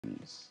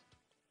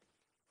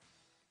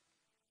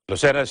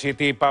Lucena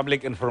City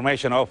Public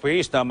Information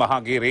Office na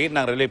mahagi rin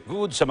ng relief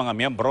goods sa mga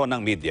miyembro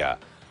ng media.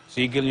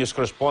 Sigil News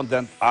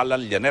Correspondent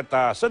Alan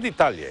Llaneta sa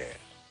detalye.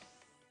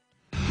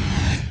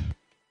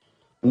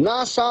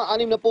 Nasa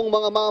 60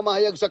 mga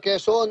mamahayag sa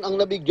Quezon ang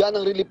nabigyan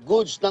ng relief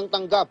goods ng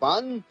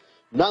tanggapan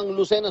ng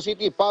Lucena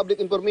City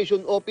Public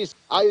Information Office.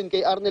 Ayon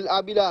kay Arnel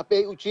Avila,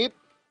 PIO Chief,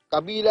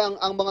 kabilang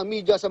ang mga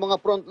media sa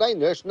mga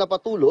frontliners na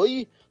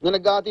patuloy na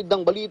naghahatid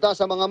ng balita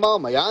sa mga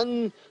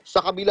mamamayan sa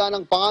kabila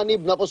ng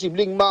panganib na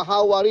posibleng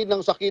mahawa rin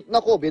ng sakit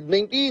na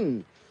COVID-19.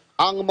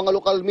 Ang mga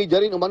lokal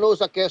media rin umano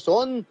sa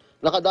Quezon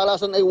na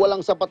kadalasan ay walang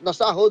sapat na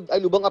sahod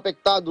ay lubang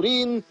apektado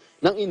rin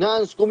ng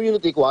enhanced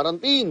community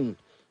quarantine.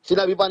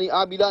 Sinabi pa ni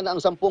Avila na ang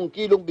 10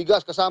 kilong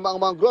bigas kasama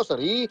ang mga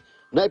grocery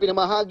na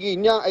ipinamahagi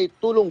niya ay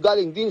tulong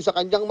galing din sa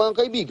kanyang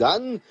mga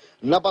kaibigan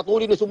na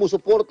patuloy na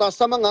sumusuporta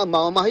sa mga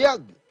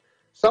mamamahayag.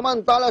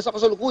 Samantala sa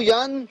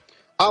kasalukuyan,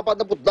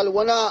 42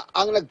 na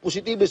ang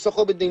nagpositibo sa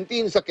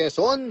COVID-19 sa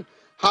Quezon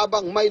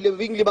habang may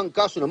 15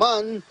 kaso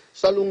naman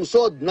sa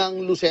lungsod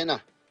ng Lucena.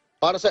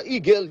 Para sa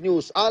Eagle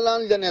News,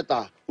 Alan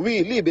Llaneta,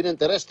 we live in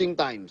interesting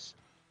times.